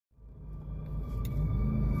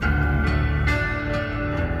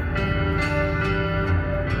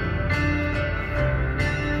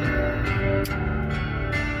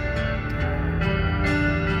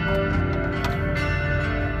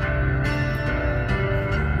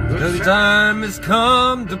The time has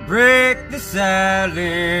come to break the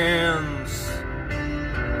silence,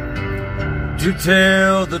 to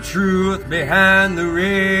tell the truth behind the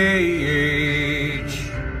rage.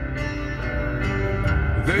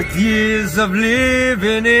 With years of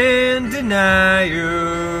living in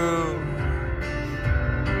denial,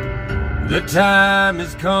 the time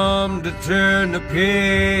has come to turn the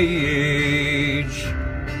page.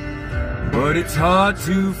 But it's hard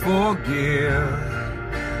to forgive,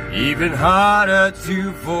 even harder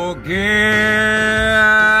to forget.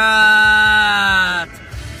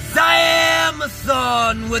 'Cause I am a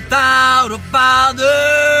son without a father.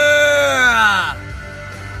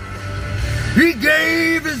 He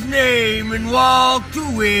gave his name and walked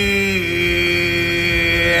away.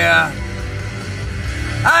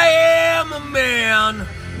 I am a man,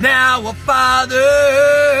 now a father,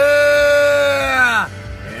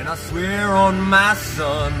 and I swear on my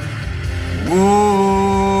son,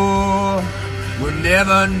 whoa, we'll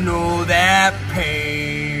never know that pain.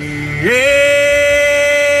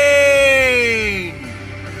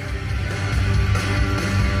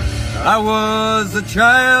 I was a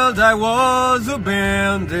child, I was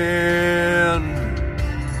abandoned,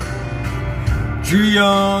 too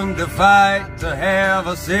young to fight, to have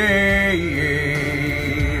a say.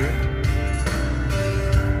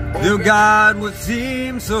 Though God would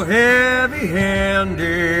seem so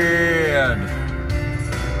heavy-handed,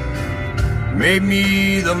 made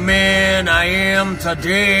me the man I am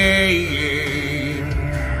today.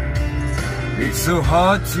 It's so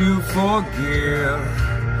hard to forgive,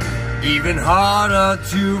 even harder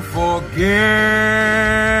to forget.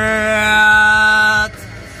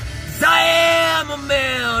 'Cause I am a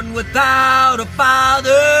man without a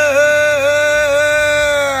father.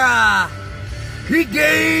 He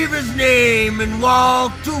gave his name and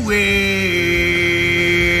walked away.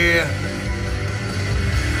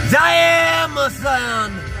 'Cause I am a son,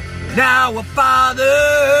 now a father,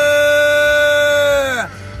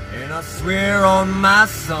 and I swear on my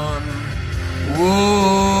son,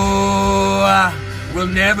 whoa,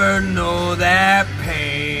 we'll never know that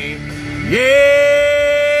pain.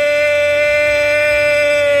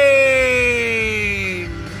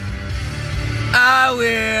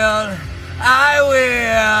 I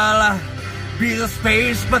will be the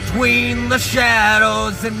space between the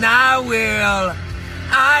shadows, and I will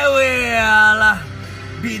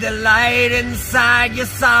be the light inside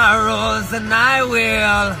your sorrows, and I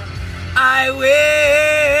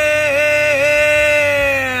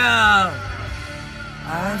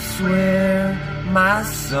swear my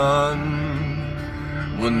son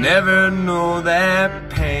will never know that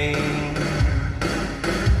pain.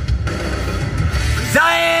 'Cause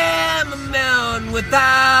I am a man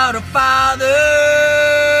without a father.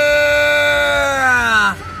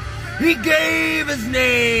 He gave his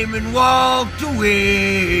name and walked away.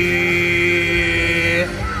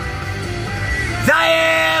 'Cause I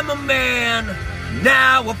am a man,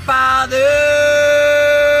 now a father,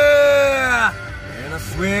 and I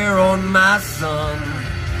swear on my son,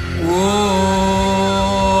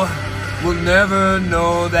 whoa, we'll never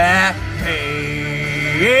know that pain.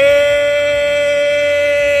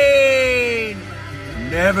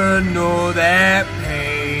 Never know that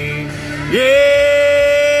pain.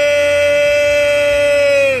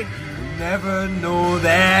 Never know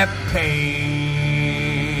that pain.